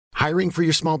Hiring for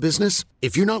your small business?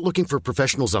 If you're not looking for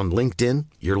professionals on LinkedIn,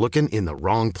 you're looking in the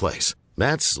wrong place.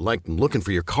 That's like looking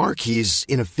for your car keys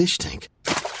in a fish tank.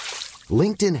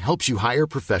 LinkedIn helps you hire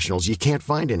professionals you can't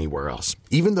find anywhere else,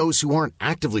 even those who aren't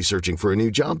actively searching for a new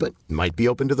job but might be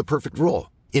open to the perfect role.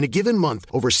 In a given month,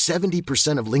 over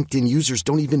 70% of LinkedIn users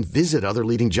don't even visit other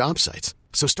leading job sites.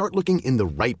 So start looking in the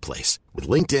right place. With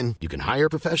LinkedIn, you can hire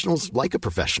professionals like a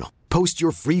professional. Post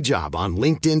your free job on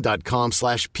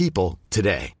linkedin.com/people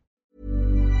today.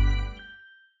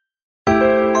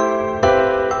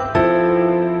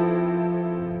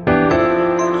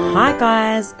 Hi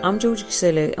guys, I'm Georgia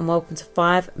Kisulu and welcome to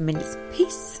 5 Minutes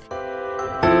Peace.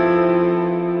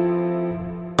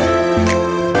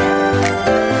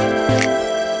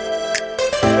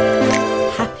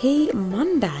 Happy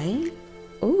Monday.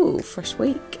 Ooh, fresh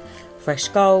week, fresh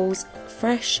goals,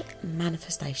 fresh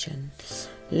manifestation.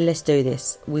 Let's do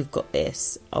this. We've got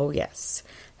this. Oh yes.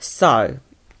 So,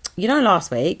 you know,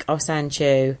 last week I was saying to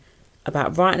you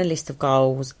about writing a list of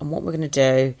goals and what we're going to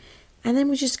do, and then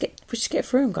we just get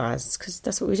through them, guys, because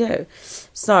that's what we do.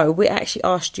 So we actually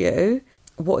asked you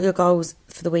what are your goals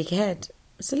for the week ahead.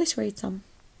 So let's read some.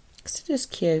 It's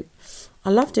just cute.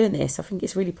 I love doing this. I think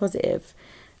it's really positive.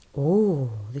 Oh,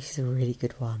 this is a really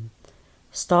good one.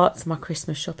 Start my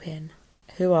Christmas shopping.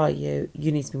 Who are you?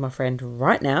 You need to be my friend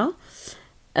right now.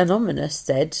 Anonymous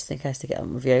said, just in case to get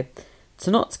on with you, to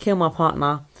not kill my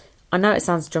partner. I know it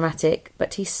sounds dramatic,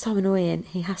 but he's so annoying.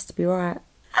 He has to be right.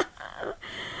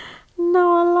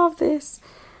 No, I love this.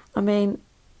 I mean,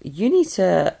 you need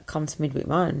to come to Midweek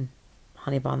Moan,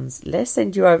 honey buns. Let's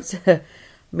send you over to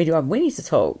Midweek Moan. We need to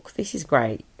talk. This is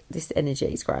great. This energy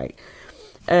is great.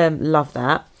 Love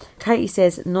that. Katie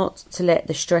says not to let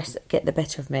the stress get the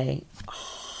better of me.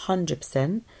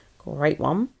 100%. Great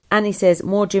one. Annie says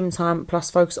more gym time plus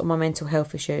focus on my mental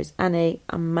health issues. Annie,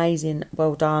 amazing.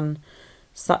 Well done.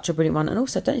 Such a brilliant one. And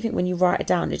also, don't you think when you write it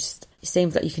down, it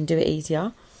seems like you can do it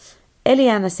easier?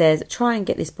 Eliana says, try and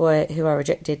get this boy who I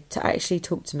rejected to actually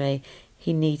talk to me.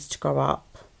 He needs to grow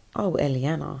up. Oh,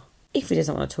 Eliana. If he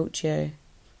doesn't want to talk to you,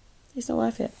 it's not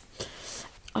worth it.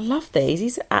 I love these.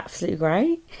 These are absolutely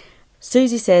great.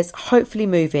 Susie says, hopefully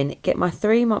moving. Get my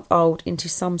 3-month-old into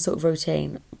some sort of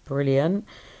routine. Brilliant.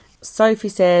 Sophie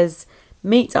says,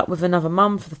 meet up with another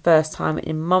mum for the first time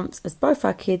in months as both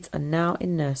our kids are now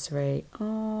in nursery.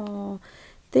 Oh,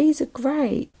 these are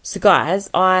great. So guys,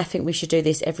 I think we should do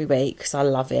this every week because I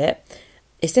love it.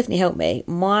 It's definitely helped me.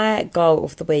 My goal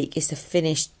of the week is to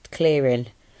finish clearing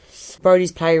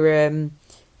Brody's playroom,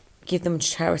 give them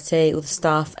charity, all the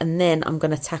stuff, and then I'm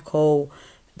going to tackle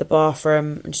the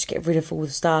bathroom and just get rid of all the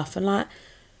stuff. And I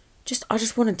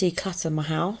just want to declutter my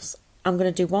house. I'm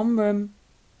going to do one room,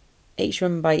 each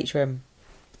room by each room.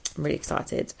 I'm really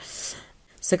excited.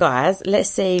 So guys, let's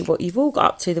see what you've all got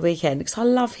up to the weekend, because I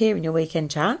love hearing your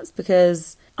weekend chats,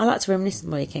 because I like to reminisce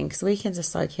on my weekend, because the weekends are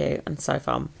so cute and so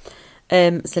fun.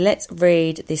 So let's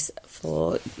read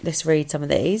some of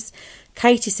these.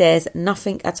 Katie says,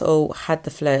 nothing at all, had the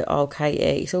flu. Oh, Katie,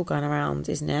 it's all going around,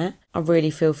 isn't it? I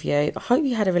really feel for you. I hope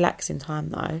you had a relaxing time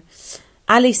though.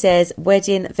 Ali says,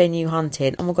 wedding venue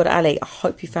hunting. Oh my God, Ali, I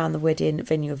hope you found the wedding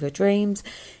venue of your dreams.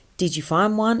 Did you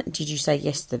find one? Did you say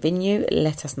yes to the venue?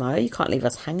 Let us know. You can't leave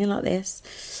us hanging like this.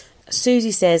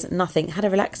 Susie says, nothing. Had a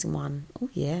relaxing one. Oh,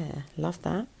 yeah. Love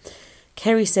that.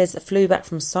 Kerry says, flew back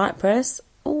from Cyprus.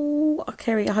 Oh,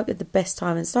 Kerry, I hope you had the best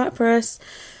time in Cyprus.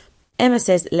 Emma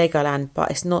says, Legoland, but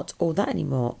it's not all that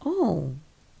anymore. Oh,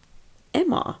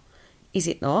 Emma, is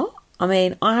it not? I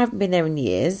mean, I haven't been there in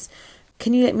years.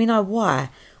 Can you let me know why?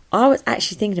 I was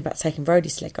actually thinking about taking Brody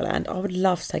to Legoland. I would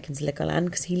love to take him to Legoland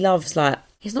because he loves,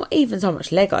 he's not even so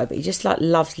much Lego, but he just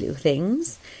loves little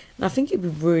things. And I think it'd be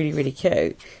really, really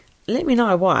cute. Let me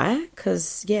know why,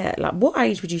 because what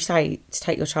age would you say to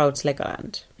take your child to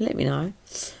Legoland? Let me know.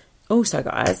 Also,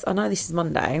 guys, I know this is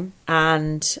Monday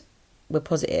and we're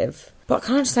positive, but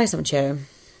can I just say something to you?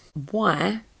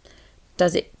 Why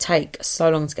does it take so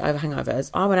long to get over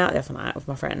hangovers? I went out the other night with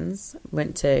my friends,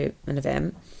 went to an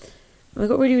event, and we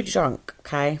got really, really drunk,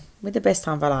 okay? We had the best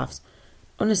time of our lives.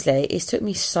 Honestly, it's took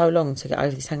me so long to get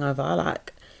over this hangover.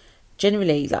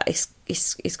 Generally,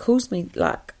 it's caused me,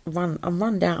 I'm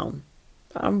run down.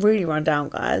 I'm really run down,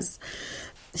 guys.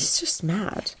 It's just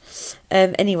mad.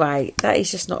 Anyway, that is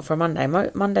just not for a Monday.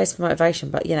 Monday's for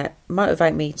motivation, but,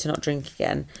 motivate me to not drink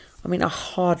again. I mean, I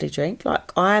hardly drink.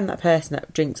 I am that person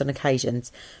that drinks on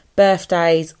occasions,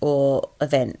 birthdays or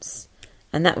events.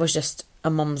 And that was just a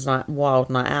mum's night,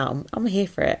 wild night out. I'm here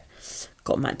for it.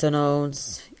 Got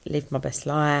McDonald's, lived my best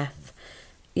life.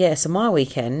 Yeah, so my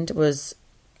weekend was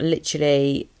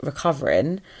literally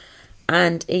recovering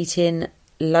and eating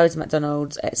loads of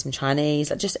McDonald's, ate some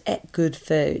Chinese, just ate good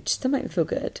food, just to make me feel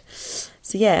good.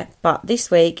 So yeah, but this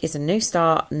week is a new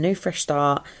start, new fresh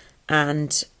start,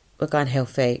 and we're going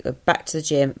healthy. We're back to the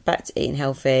gym, back to eating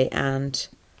healthy, and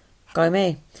go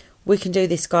me. We can do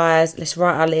this, guys. Let's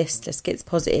write our list, let's get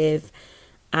positive,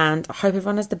 and I hope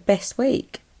everyone has the best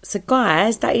week. So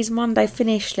guys, that is Monday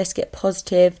finished. Let's get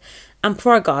positive. And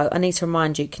before I go, I need to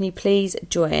remind you, can you please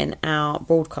join our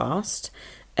broadcast,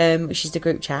 which is the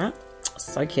group chat.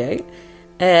 So cute.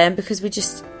 Because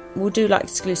we'll do like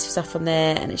exclusive stuff on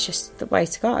there, and it's just the way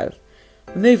to go.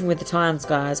 We're moving with the times,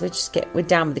 guys. We're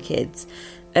down with the kids.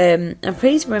 And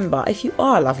please remember, if you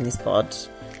are loving this pod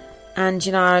and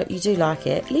you do like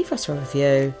it, leave us a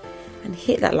review and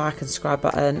hit that like and subscribe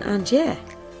button, and yeah,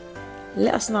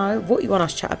 let us know what you want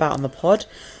us to chat about on the pod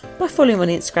by following me on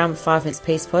Instagram, 5 Minutes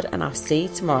Peace Pod, and I'll see you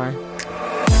tomorrow.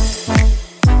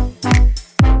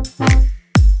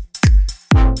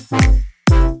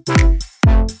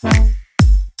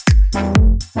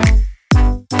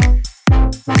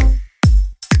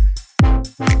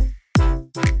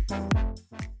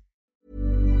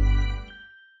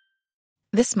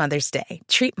 This Mother's Day,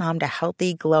 treat mom to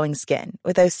healthy, glowing skin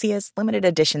with Osea's limited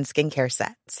edition skincare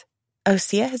sets.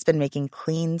 Osea has been making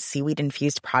clean,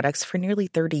 seaweed-infused products for nearly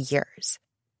 30 years.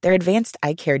 Their advanced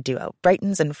eye care duo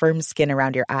brightens and firms skin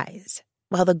around your eyes,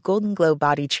 while the Golden Glow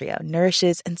Body Trio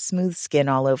nourishes and smooths skin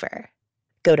all over.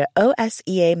 Go to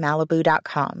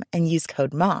OSEAMalibu.com and use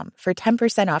code MOM for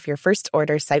 10% off your first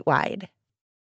order site-wide.